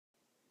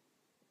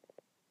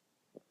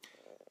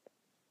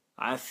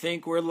I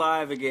think we're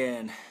live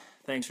again.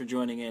 Thanks for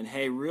joining in.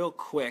 Hey, real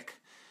quick,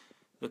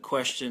 the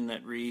question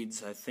that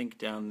reads, I think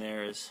down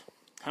there is,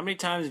 how many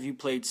times have you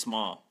played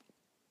small?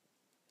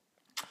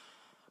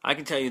 I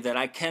can tell you that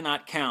I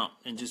cannot count,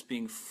 and just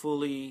being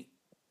fully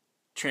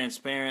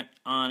transparent,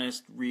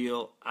 honest,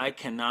 real, I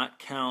cannot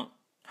count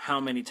how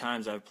many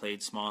times I've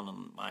played small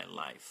in my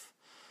life.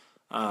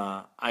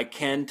 I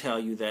can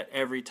tell you that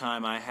every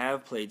time I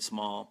have played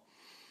small,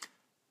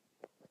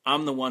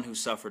 I'm the one who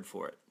suffered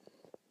for it.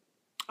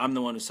 I'm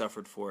the one who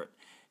suffered for it.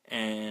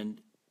 And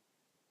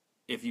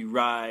if you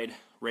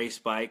race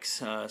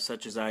bikes,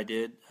 such as I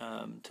did,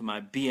 to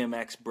my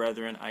BMX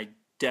brethren, I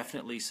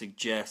definitely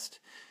suggest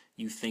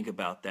you think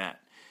about that.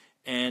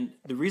 And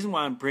the reason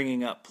why I'm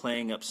bringing up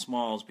playing up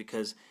small is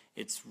because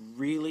it's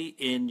really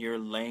in your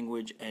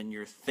language and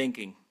your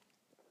thinking.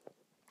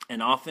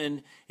 And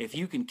often, if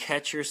you can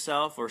catch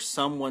yourself or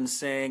someone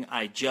saying,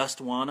 I just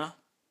want to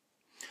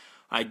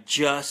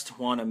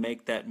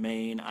make that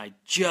main, I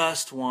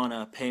just want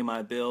to pay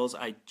my bills,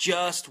 I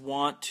just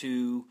want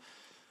to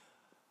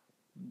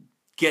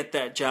get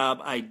that job,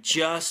 I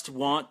just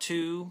want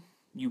to,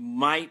 you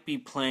might be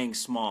playing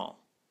small.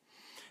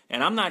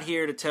 And I'm not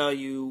here to tell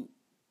you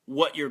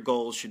what your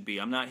goals should be.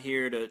 I'm not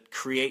here to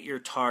create your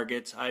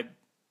targets. I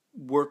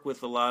work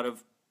with a lot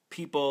of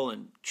people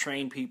and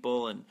train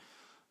people and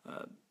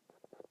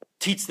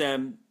teach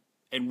them,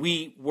 and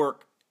we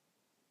work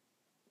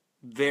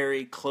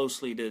very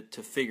closely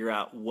to figure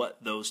out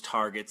what those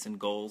targets and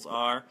goals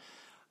are.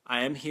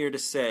 I am here to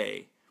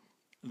say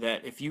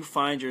that if you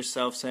find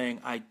yourself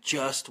saying, I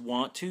just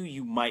want to,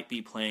 you might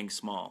be playing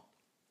small.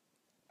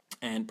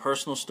 And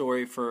personal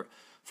story for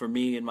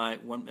me in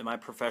my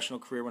professional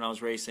career when I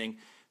was racing,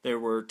 there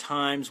were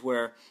times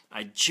where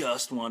I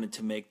just wanted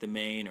to make the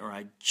main, or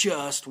I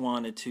just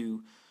wanted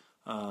to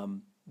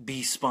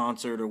be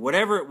sponsored, or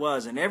whatever it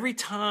was. And every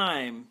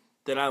time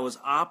that I was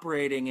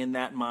operating in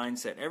that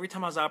mindset,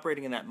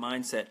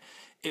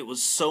 it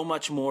was so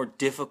much more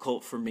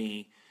difficult for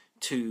me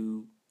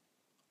to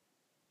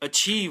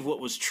achieve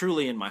what was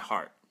truly in my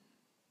heart,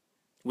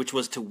 which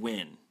was to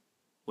win,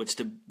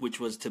 which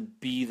was to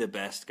be the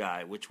best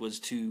guy, which was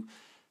to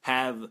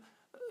have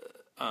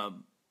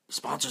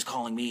sponsors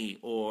calling me,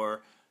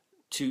 or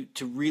to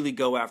really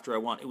go after I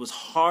want. It was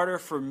harder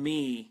for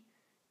me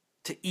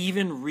to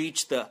even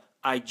reach the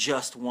I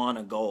just want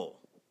a goal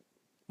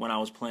when I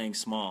was playing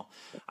small.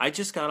 I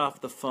just got off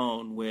the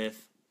phone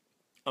with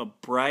a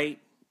bright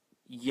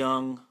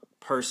young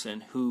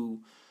person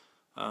who,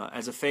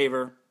 as a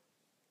favor,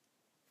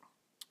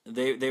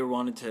 they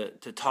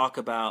wanted to talk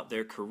about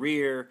their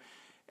career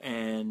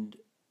and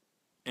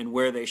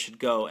where they should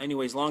go.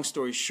 Anyways, long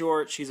story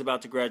short, she's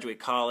about to graduate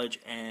college,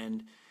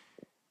 and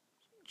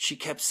she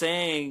kept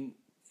saying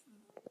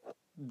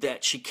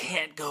that she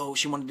can't go.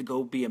 She wanted to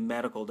go be a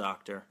medical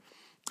doctor,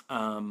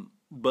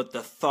 but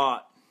the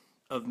thought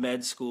of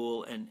med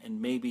school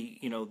and maybe,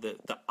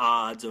 the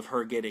odds of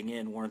her getting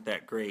in weren't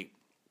that great.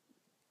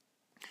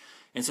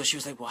 And so she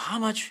was like, well, how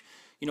much,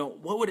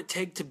 what would it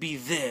take to be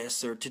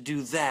this or to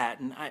do that?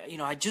 And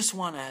I just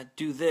want to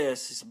do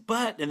this,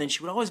 and then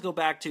she would always go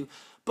back to,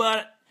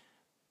 but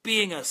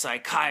being a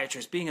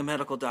psychiatrist, being a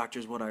medical doctor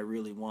is what I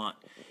really want.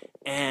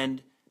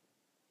 And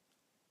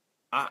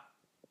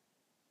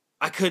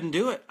I couldn't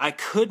do it. I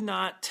could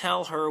not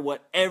tell her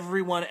what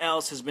everyone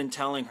else has been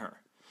telling her,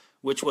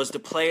 which was to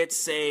play it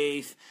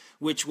safe,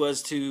 which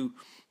was to,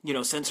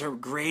 since her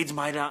grades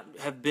might not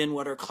have been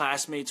what her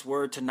classmates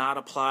were, to not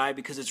apply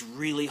because it's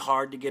really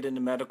hard to get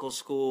into medical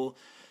school.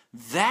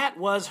 That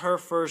was her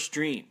first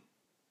dream.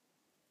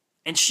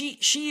 And she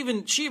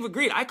even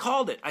agreed. I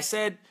called it. I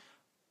said,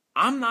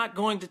 I'm not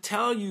going to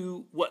tell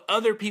you what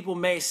other people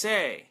may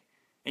say.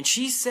 And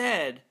she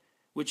said,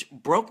 which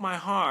broke my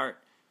heart,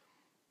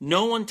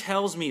 no one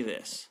tells me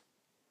this.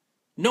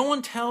 No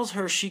one tells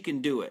her she can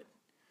do it.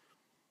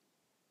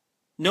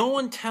 No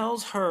one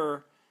tells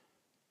her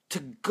to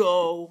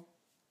go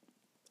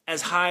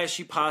as high as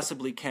she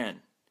possibly can.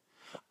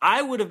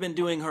 I would have been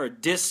doing her a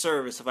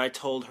disservice if I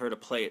told her to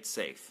play it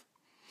safe.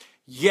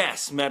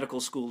 Yes, medical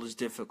school is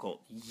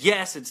difficult.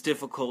 Yes, it's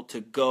difficult to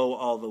go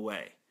all the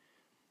way.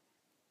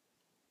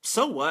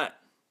 So what?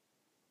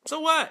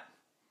 So what?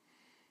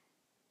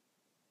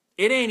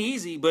 It ain't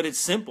easy, but it's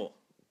simple.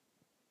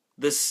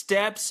 The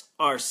steps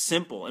are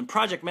simple. In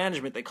project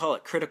management, they call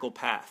it critical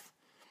path,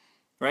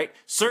 right?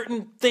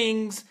 Certain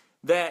things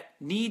that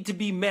need to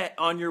be met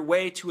on your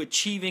way to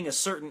achieving a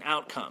certain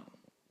outcome.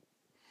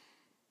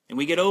 And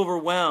we get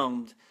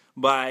overwhelmed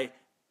by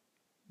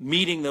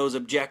meeting those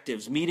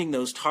objectives, meeting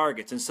those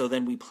targets, and so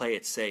then we play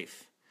it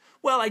safe.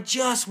 Well, I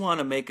just want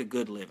to make a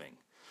good living.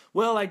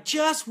 Well, I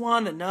just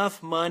want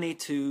enough money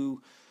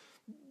to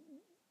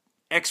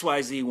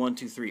XYZ 1,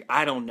 2, 3.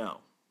 I don't know.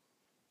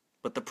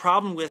 But the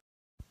problem with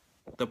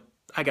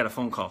I got a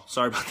phone call.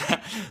 Sorry about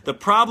that. The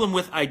problem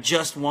with I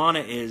just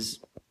wanna is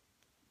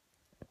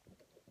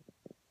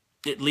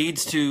it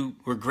leads to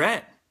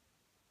regret.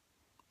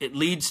 It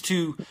leads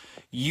to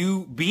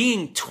you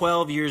being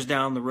 12 years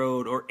down the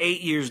road or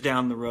 8 years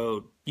down the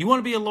road. You want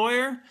to be a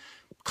lawyer?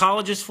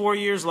 College is 4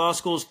 years, law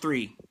school is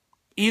 3.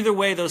 Either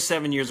way, those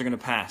 7 years are going to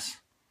pass.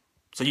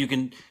 So you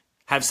can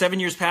have 7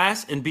 years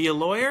pass and be a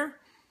lawyer,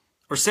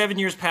 or 7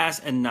 years pass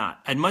and not.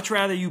 I'd much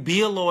rather you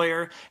be a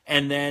lawyer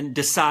and then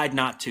decide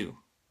not to.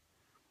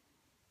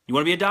 You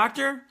want to be a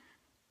doctor?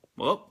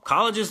 Well,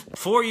 college is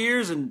 4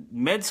 years, and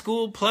med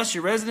school plus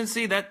your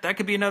residency, that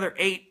could be another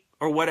 8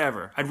 or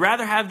whatever. I'd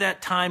rather have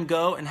that time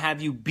go and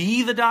have you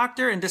be the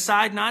doctor and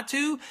decide not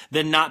to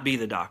than not be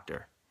the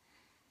doctor.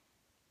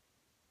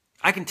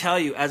 I can tell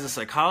you, as a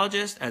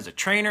psychologist, as a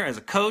trainer, as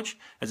a coach,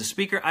 as a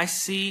speaker, I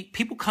see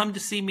people come to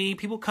see me,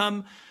 people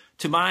come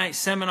to my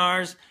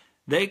seminars,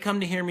 they come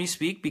to hear me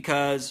speak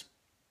because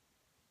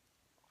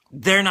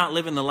they're not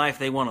living the life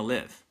they want to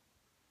live.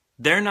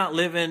 They're not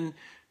living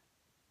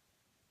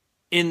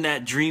in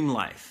that dream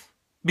life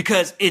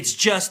because it's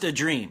just a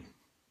dream.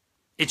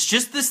 It's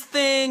just this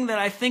thing that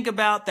I think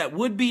about that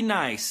would be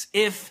nice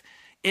if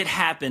it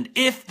happened,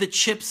 if the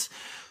chips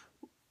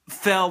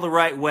fell the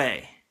right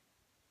way.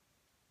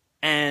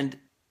 And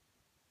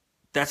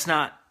that's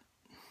not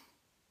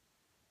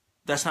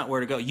where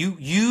to go.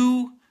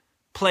 You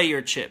play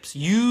your chips.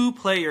 You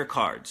play your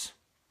cards.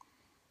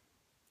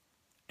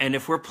 And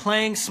if we're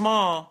playing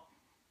small,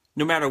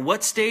 no matter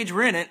what stage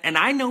we're in it, and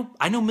I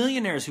know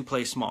millionaires who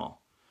play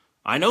small.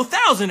 I know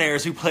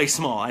thousandaires who play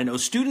small. I know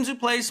students who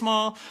play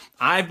small.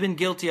 I've been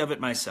guilty of it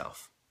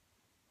myself.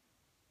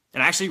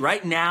 And actually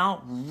right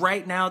now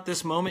at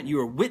this moment, you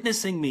are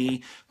witnessing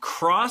me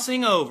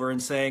crossing over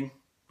and saying,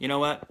 you know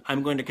what?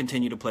 I'm going to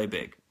continue to play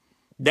big.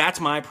 That's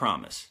my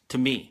promise to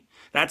me.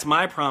 That's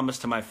my promise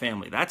to my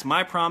family. That's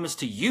my promise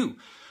to you.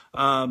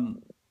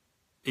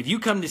 If you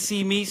come to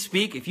see me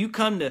speak, if you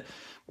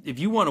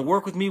want to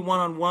work with me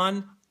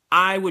one-on-one,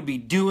 I would be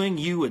doing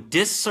you a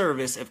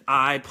disservice if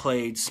I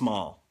played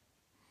small.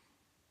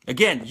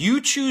 Again,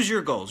 you choose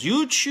your goals.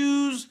 You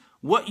choose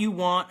what you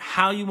want,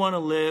 how you want to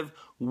live,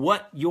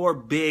 what your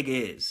big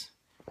is.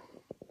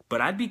 But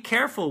I'd be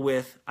careful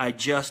with, I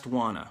just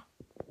wanna.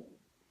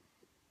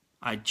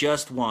 I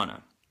just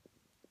wanna.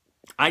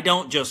 I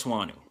don't just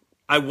want to.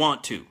 I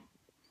want to.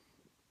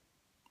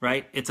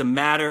 Right? It's a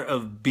matter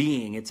of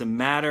being. It's a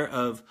matter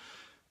of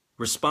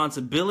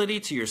responsibility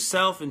to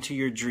yourself and to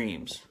your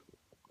dreams.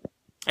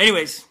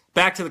 Anyways,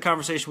 back to the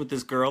conversation with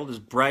this girl, this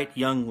bright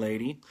young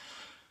lady.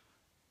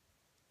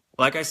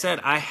 Like I said,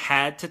 I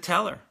had to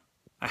tell her.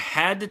 I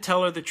had to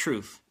tell her the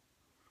truth.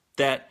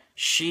 That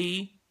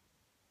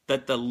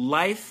the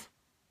life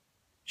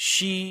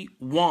she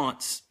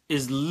wants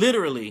is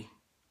literally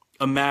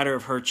a matter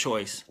of her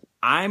choice.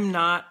 I'm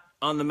not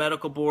on the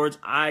medical boards.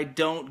 I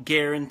don't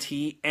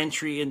guarantee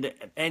entry into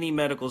any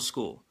medical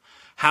school.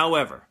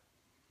 However,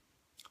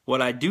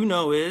 what I do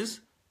know is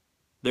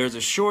there's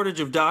a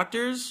shortage of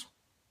doctors,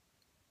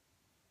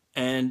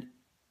 and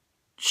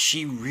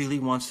she really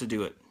wants to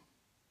do it.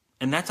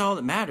 And that's all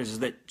that matters, is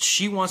that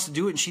she wants to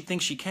do it and she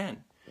thinks she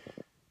can.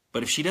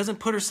 But if she doesn't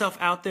put herself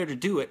out there to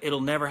do it,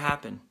 it'll never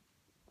happen.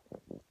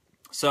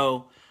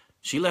 So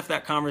she left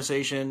that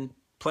conversation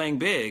playing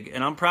big,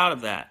 and I'm proud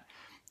of that.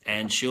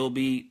 And she'll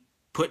be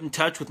put in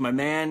touch with my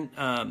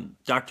man,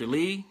 Dr.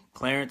 Lee,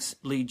 Clarence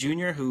Lee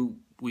Jr., who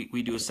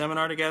we do a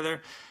seminar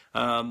together,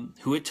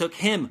 who it took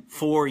him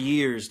 4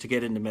 years to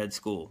get into med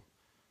school.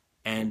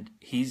 And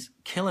he's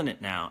killing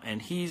it now.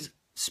 And he's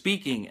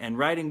speaking and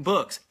writing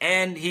books,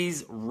 and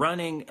he's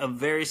running a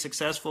very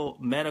successful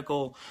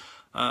medical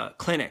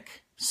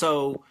clinic.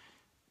 So,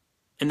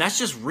 and that's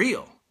just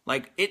real.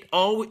 Like, it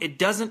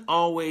doesn't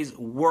always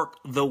work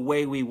the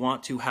way we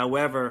want to.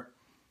 However,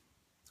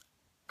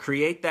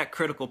 create that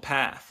critical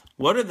path.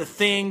 What are the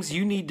things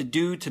you need to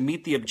do to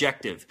meet the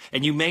objective?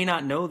 And you may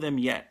not know them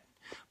yet,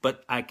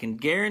 but I can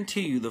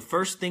guarantee you the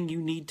first thing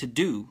you need to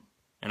do,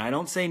 and I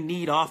don't say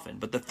need often,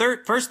 but the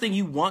first thing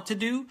you want to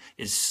do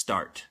is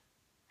start.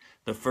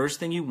 The first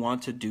thing you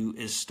want to do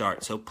is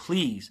start. So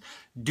please,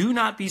 do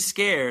not be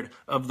scared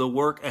of the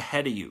work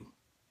ahead of you.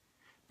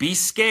 Be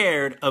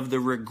scared of the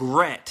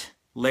regret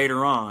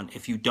later on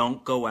if you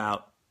don't go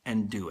out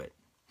and do it.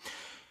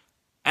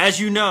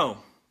 As you know,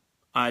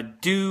 I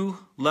do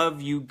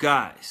love you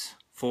guys,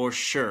 for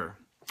sure.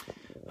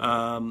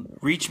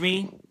 Reach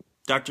me,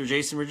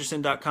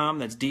 DrJasonRichardson.com.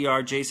 That's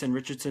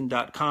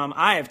DRJasonRichardson.com.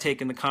 I have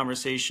taken the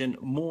conversation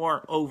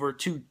more over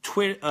to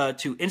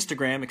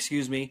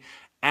Instagram,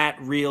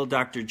 at Real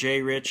Dr.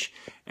 DRjRICH,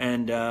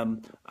 and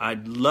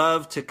I'd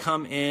love to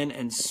come in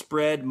and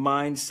spread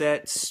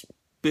mindset,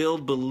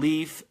 build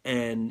belief,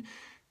 and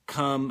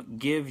come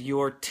give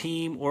your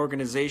team,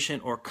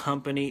 organization, or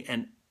company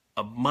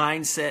a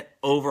mindset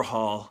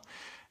overhaul,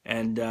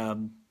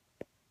 and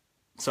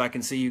so I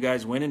can see you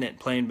guys winning it,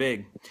 playing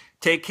big.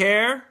 Take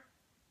care,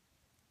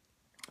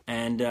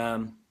 and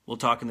we'll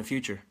talk in the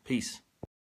future. Peace.